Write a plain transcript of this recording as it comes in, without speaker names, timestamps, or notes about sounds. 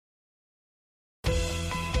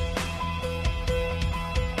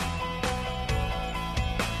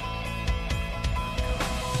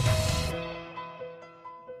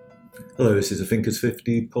Hello, this is a Thinkers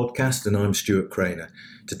 50 podcast, and I'm Stuart Craner.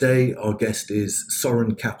 Today, our guest is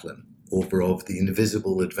Soren Kaplan, author of The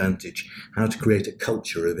Invisible Advantage, How to Create a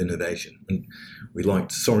Culture of Innovation. And we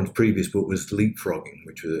liked Soren's previous book was Leapfrogging,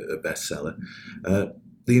 which was a bestseller.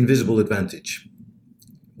 The Invisible Advantage.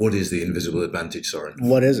 What is the invisible advantage, Soren?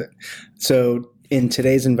 What is it? So in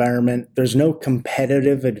today's environment, there's no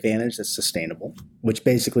competitive advantage that's sustainable, which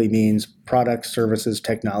basically means products, services,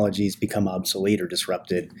 technologies become obsolete or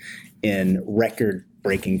disrupted in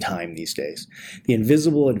record-breaking time these days. The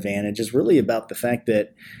invisible advantage is really about the fact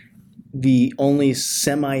that the only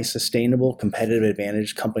semi-sustainable competitive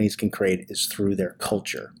advantage companies can create is through their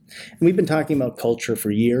culture. And we've been talking about culture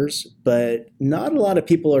for years, but not a lot of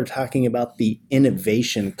people are talking about the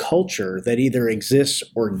innovation culture that either exists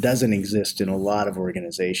or doesn't exist in a lot of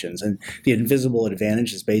organizations. And the invisible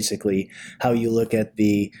advantage is basically how you look at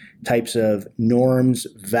the types of norms,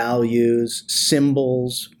 values,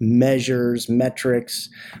 symbols, measures, metrics,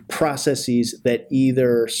 processes that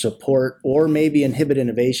either support or maybe inhibit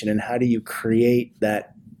innovation, and how do you create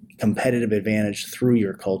that competitive advantage through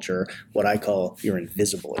your culture, what I call your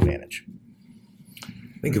invisible advantage.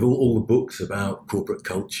 Think of all the books about corporate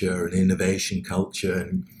culture and innovation culture,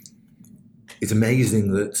 and it's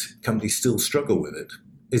amazing that companies still struggle with it.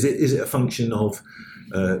 Is it a function of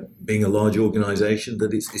being a large organization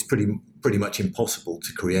that it's pretty much impossible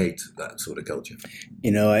to create that sort of culture?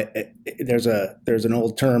 You know, there's an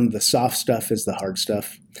old term: the soft stuff is the hard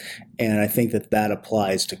stuff, and I think that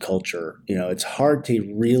applies to culture. You know, it's hard to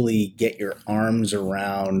really get your arms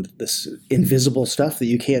around this invisible stuff that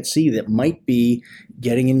you can't see that might be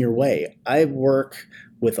getting in your way. I work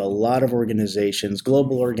with a lot of organizations,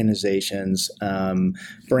 global organizations,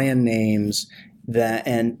 brand names.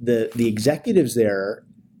 And the executives there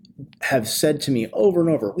have said to me over and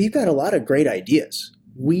over, we've got a lot of great ideas.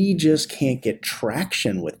 We just can't get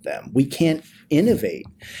traction with them. We can't innovate.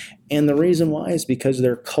 And the reason why is because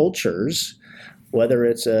their cultures, whether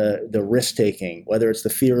it's the risk-taking, whether it's the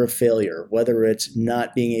fear of failure, whether it's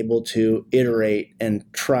not being able to iterate and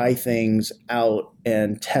try things out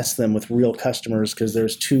and test them with real customers because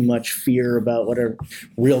there's too much fear about what a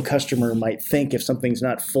real customer might think if something's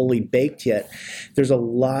not fully baked yet. There's a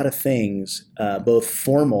lot of things, both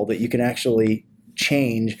formal that you can actually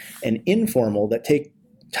change and informal that take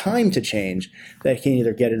time to change, that can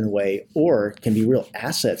either get in the way or can be real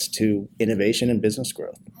assets to innovation and business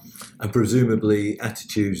growth. And presumably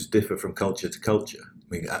attitudes differ from culture to culture. I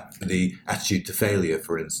mean, the attitude to failure,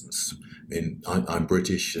 for instance. I mean, I'm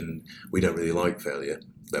British and we don't really like failure,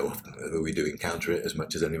 though we do encounter it as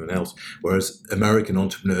much as anyone else. Whereas American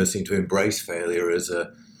entrepreneurs seem to embrace failure as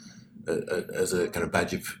a kind of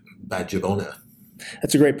badge of honor.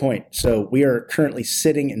 That's a great point. So we are currently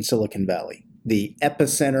sitting in Silicon Valley, the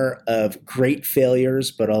epicenter of great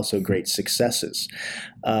failures, but also great successes.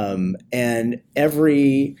 And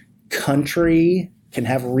every country can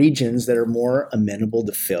have regions that are more amenable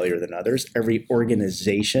to failure than others. Every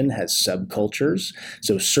organization has subcultures.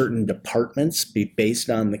 So certain departments, based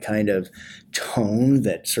on the kind of tone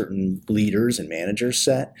that certain leaders and managers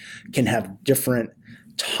set, can have different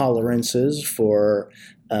tolerances for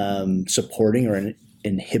supporting or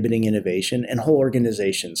inhibiting innovation, and whole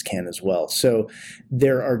organizations can as well. So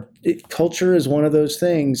culture is one of those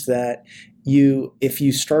things that if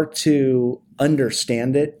you start to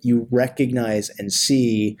understand it, you recognize and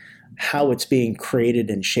see how it's being created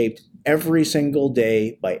and shaped every single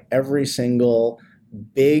day by every single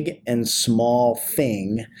big and small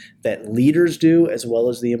thing that leaders do as well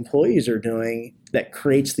as the employees are doing that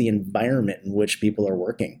creates the environment in which people are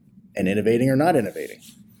working and innovating or not innovating.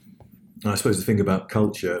 I suppose the thing about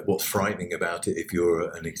culture, what's frightening about it if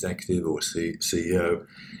you're an executive or CEO,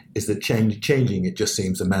 is that changing it just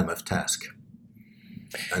seems a mammoth task.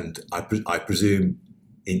 And I presume,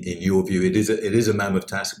 in your view, it is a mammoth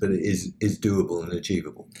task, but it is doable and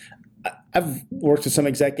achievable. I've worked with some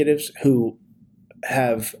executives who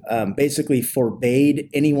have basically forbade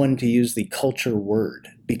anyone to use the culture word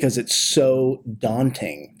because it's so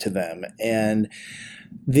daunting to them. And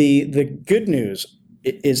the good news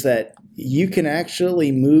is that you can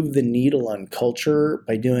actually move the needle on culture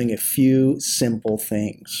by doing a few simple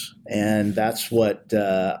things. And that's what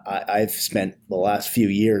I've spent the last few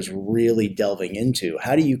years really delving into.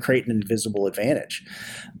 How do you create an invisible advantage?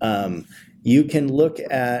 You can look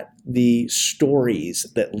at the stories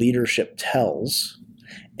that leadership tells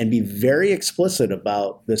and be very explicit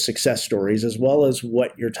about the success stories as well as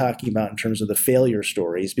what you're talking about in terms of the failure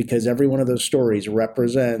stories, because every one of those stories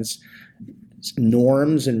represents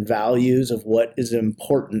norms and values of what is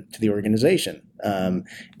important to the organization. And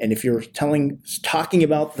if you're talking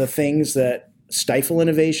about the things that stifle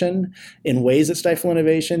innovation in ways that stifle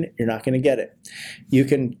innovation, you're not going to get it. You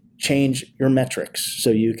can change your metrics.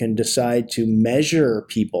 So you can decide to measure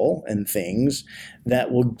people and things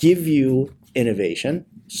that will give you innovation.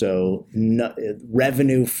 So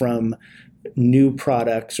revenue from new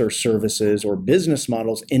products or services or business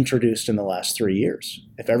models introduced in the last 3 years.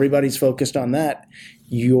 If everybody's focused on that,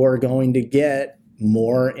 you're going to get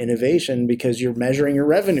more innovation because you're measuring your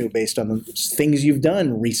revenue based on the things you've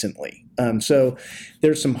done recently. So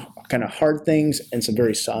there's some kind of hard things and some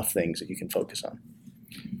very soft things that you can focus on.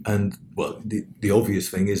 And well, the obvious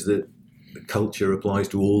thing is that culture applies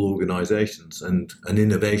to all organizations, and an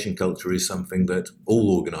innovation culture is something that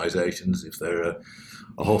all organizations, if they're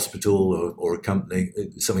a hospital or a company,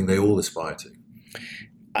 it's something they all aspire to.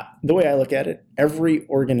 The way I look at it, every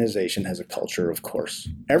organization has a culture, of course.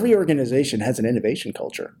 Every organization has an innovation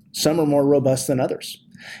culture. Some are more robust than others.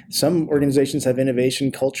 Some organizations have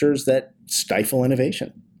innovation cultures that stifle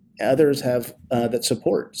innovation. Others have that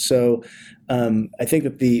support. So I think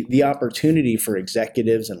that the opportunity for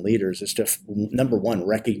executives and leaders is to, number one,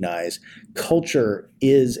 recognize culture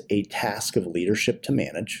is a task of leadership to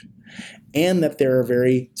manage, and that there are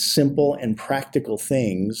very simple and practical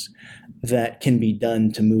things that can be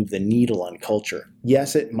done to move the needle on culture.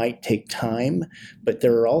 Yes, it might take time, but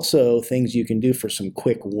there are also things you can do for some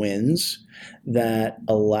quick wins that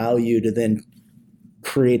allow you to then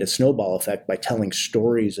create a snowball effect by telling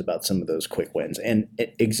stories about some of those quick wins. And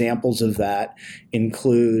examples of that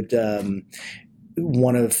include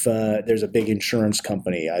there's a big insurance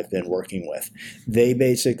company I've been working with. They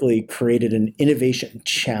basically created an innovation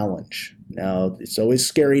challenge. Now, it's always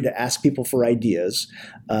scary to ask people for ideas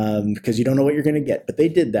because you don't know what you're going to get. But they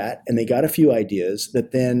did that, and they got a few ideas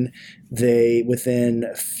that then within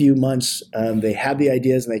a few months, they had the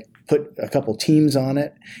ideas, and they put a couple teams on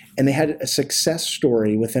it, and they had a success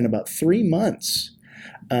story within about 3 months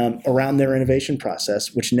around their innovation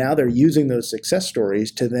process, which now they're using those success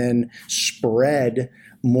stories to then spread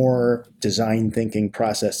more design thinking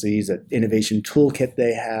processes, that innovation toolkit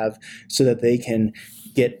they have, so that they can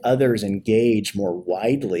get others engaged more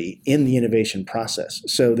widely in the innovation process.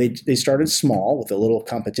 So they started small with a little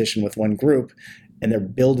competition with one group, and they're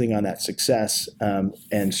building on that success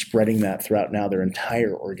and spreading that throughout now their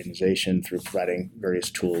entire organization through providing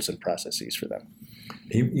various tools and processes for them.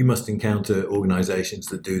 You must encounter organizations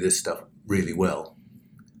that do this stuff really well.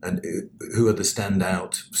 And who are the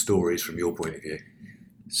standout stories from your point of view?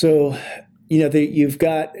 So, you've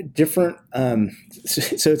got different,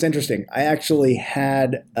 so it's interesting. I actually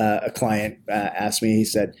had a client ask me, he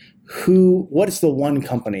said, what is the one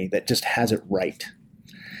company that just has it right?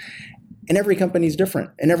 And every company is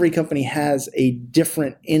different, and every company has a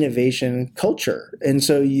different innovation culture. And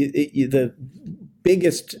so the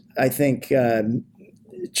biggest, I think,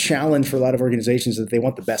 challenge for a lot of organizations is that they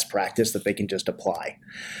want the best practice that they can just apply.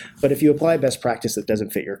 But if you apply best practice that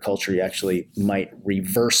doesn't fit your culture, you actually might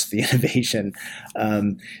reverse the innovation.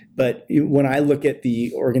 But when I look at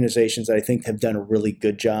the organizations that I think have done a really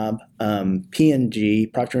good job, P&G,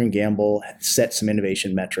 Procter & Gamble, set some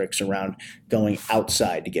innovation metrics around going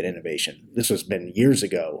outside to get innovation. This has been years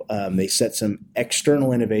ago. They set some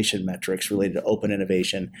external innovation metrics related to open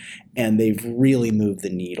innovation, and they've really moved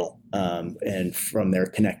the needle and from their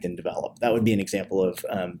connect and develop. That would be an example of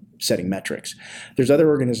setting metrics. There's other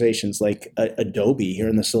organizations like Adobe here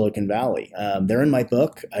in the Silicon Valley. They're in my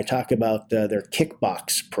book. I talk about their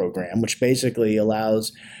Kickbox program, which basically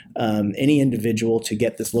allows any individual to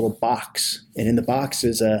get this little box. And in the box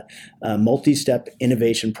is a multi-step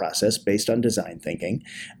innovation process based on design thinking.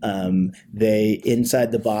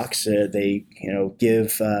 Inside the box, they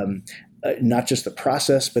give not just the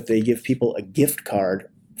process, but they give people a gift card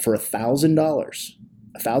for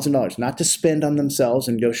 $1,000, not to spend on themselves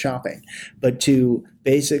and go shopping, but to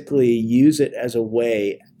basically use it as a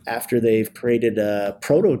way, after they've created a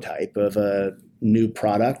prototype of a new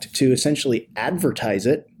product, to essentially advertise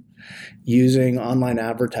it using online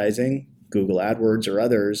advertising, Google AdWords or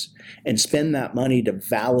others, and spend that money to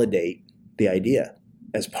validate the idea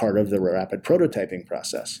as part of the rapid prototyping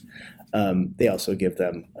process. They also give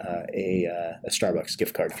them a Starbucks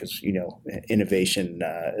gift card because, innovation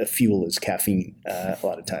fuel is caffeine a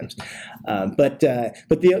lot of times. But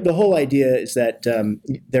the whole idea is that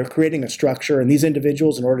they're creating a structure, and these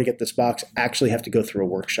individuals, in order to get this box, actually have to go through a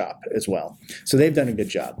workshop as well. So they've done a good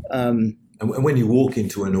job. And when you walk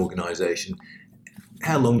into an organization,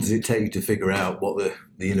 how long does it take you to figure out what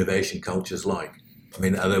the innovation culture is like? I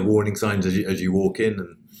mean, are there warning signs as you walk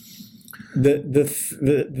in?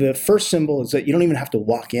 The first symbol is that you don't even have to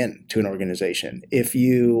walk in to an organization. If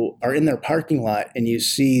you are in their parking lot and you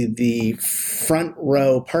see the front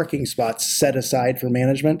row parking spots set aside for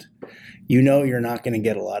management, you know you're not going to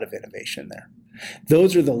get a lot of innovation there.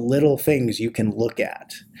 Those are the little things you can look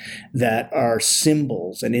at that are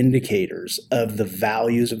symbols and indicators of the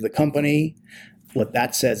values of the company. What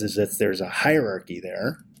that says is that there's a hierarchy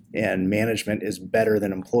there, and management is better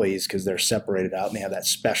than employees because they're separated out and they have that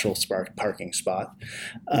special parking spot.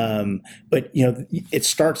 But it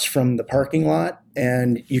starts from the parking lot,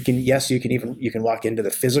 and you can walk into the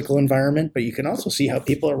physical environment, but you can also see how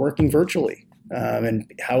people are working virtually. And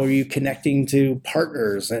how are you connecting to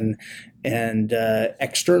partners and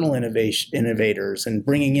external innovators and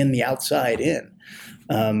bringing in the outside in.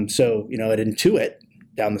 So at Intuit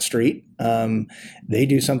down the street, they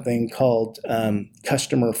do something called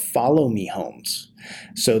customer follow me homes.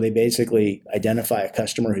 So they basically identify a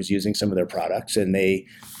customer who's using some of their products and they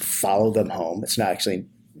follow them home. It's not stalking.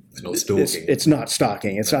 It's not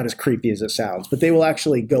stalking. It's not as creepy as it sounds. But they will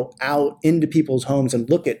actually go out into people's homes and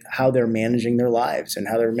look at how they're managing their lives and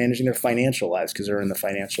how they're managing their financial lives, because they're in the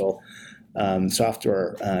financial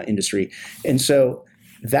software industry. And so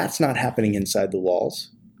that's not happening inside the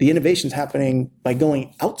walls. The innovation's happening by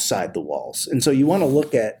going outside the walls. And so you want to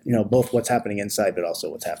look at both what's happening inside, but also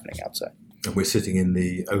what's happening outside. And we're sitting in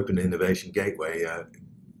the Open Innovation Gateway,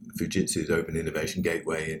 Fujitsu's Open Innovation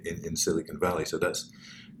Gateway in Silicon Valley. So that's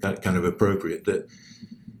kind of appropriate.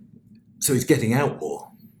 So it's getting out more.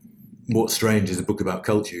 What Strange is a book about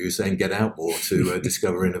culture. You're saying get out more to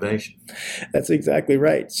discover innovation. That's exactly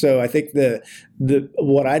right. So I think the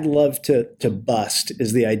what I'd love to bust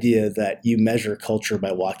is the idea that you measure culture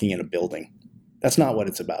by walking in a building. That's not what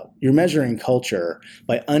it's about. You're measuring culture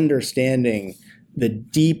by understanding the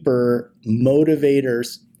deeper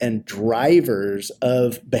motivators and drivers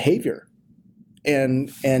of behavior. And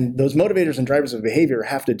those motivators and drivers of behavior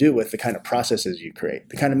have to do with the kind of processes you create,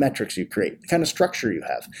 the kind of metrics you create, the kind of structure you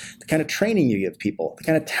have, the kind of training you give people, the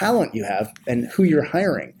kind of talent you have, and who you're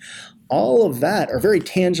hiring. All of that are very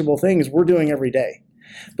tangible things we're doing every day.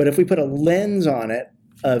 But if we put a lens on it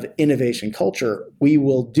of innovation culture, we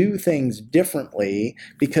will do things differently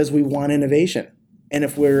because we want innovation. And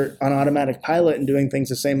if we're on automatic pilot and doing things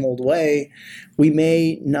the same old way, we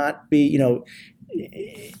may not be,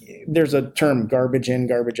 there's a term, garbage in,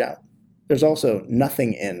 garbage out. There's also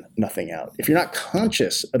nothing in, nothing out. If you're not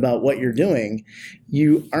conscious about what you're doing,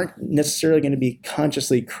 you aren't necessarily going to be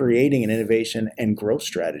consciously creating an innovation and growth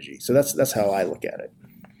strategy. So that's how I look at it.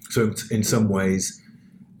 So in some ways,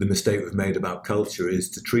 the mistake we've made about culture is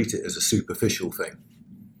to treat it as a superficial thing.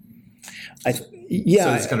 So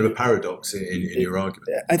it's kind of a paradox in your argument.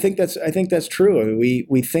 I think that's true. I mean,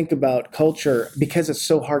 we think about culture because it's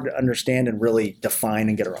so hard to understand and really define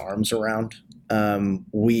and get our arms around.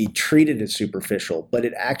 We treat it as superficial, but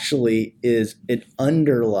it actually is. It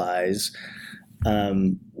underlies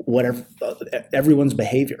whatever everyone's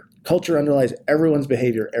behavior. Culture underlies everyone's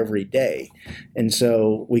behavior every day, and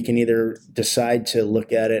so we can either decide to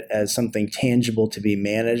look at it as something tangible to be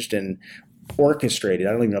managed and orchestrated.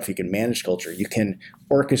 I don't even know if you can manage culture. You can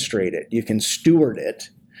orchestrate it, you can steward it,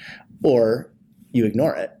 or you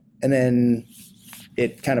ignore it, and then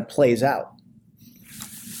it kind of plays out.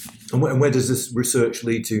 And where does this research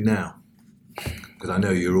lead to now? Because I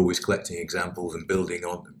know you're always collecting examples and building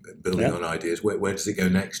on ideas. Where does it go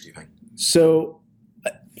next, do you think? So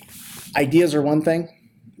ideas are one thing.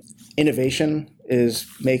 Innovation is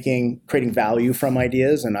creating value from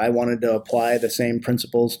ideas, and I wanted to apply the same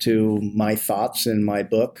principles to my thoughts in my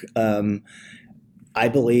book. I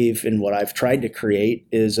believe in what I've tried to create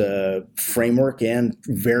is a framework and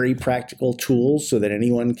very practical tools so that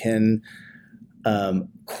anyone can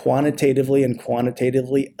quantitatively and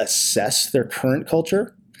quantitatively assess their current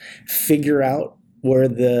culture, figure out where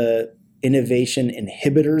the innovation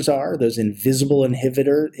inhibitors are, those invisible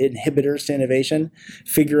inhibitors to innovation,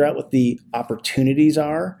 figure out what the opportunities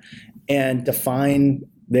are, and define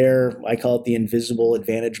I call it the invisible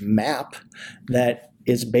advantage map, that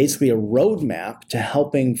is basically a roadmap to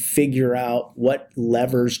helping figure out what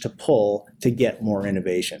levers to pull to get more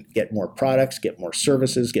innovation, get more products, get more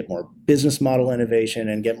services, get more business model innovation,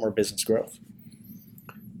 and get more business growth.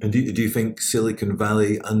 And do you think Silicon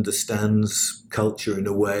Valley understands culture in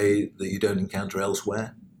a way that you don't encounter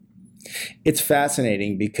elsewhere? It's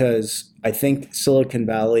fascinating because I think Silicon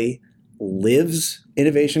Valley lives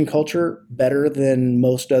innovation culture better than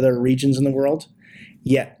most other regions in the world.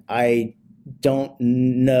 Yet I don't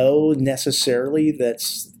know necessarily that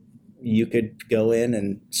you could go in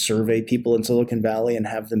and survey people in Silicon Valley and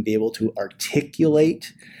have them be able to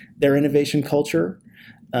articulate their innovation culture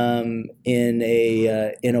in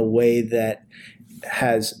a way that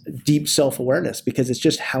has deep self-awareness, because it's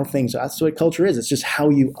just how things, that's what culture is. It's just how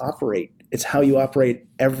you operate. It's how you operate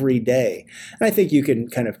every day. And I think you can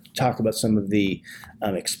kind of talk about some of the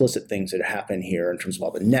explicit things that happen here in terms of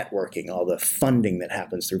all the networking, all the funding that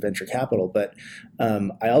happens through venture capital. But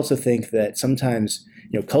I also think that sometimes,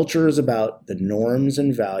 culture is about the norms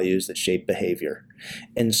and values that shape behavior.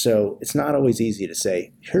 And so it's not always easy to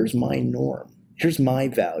say, here's my norm, here's my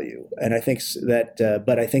value. And I think that,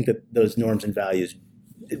 but I think that those norms and values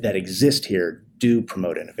that exist here do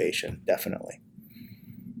promote innovation, definitely.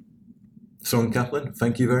 Soren Kaplan,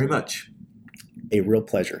 thank you very much. A real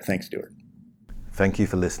pleasure. Thanks, Stuart. Thank you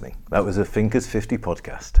for listening. That was a Thinkers 50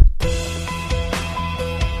 podcast.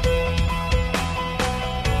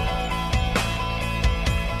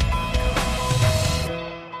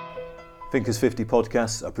 Thinkers 50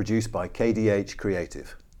 podcasts are produced by KDH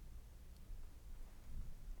Creative.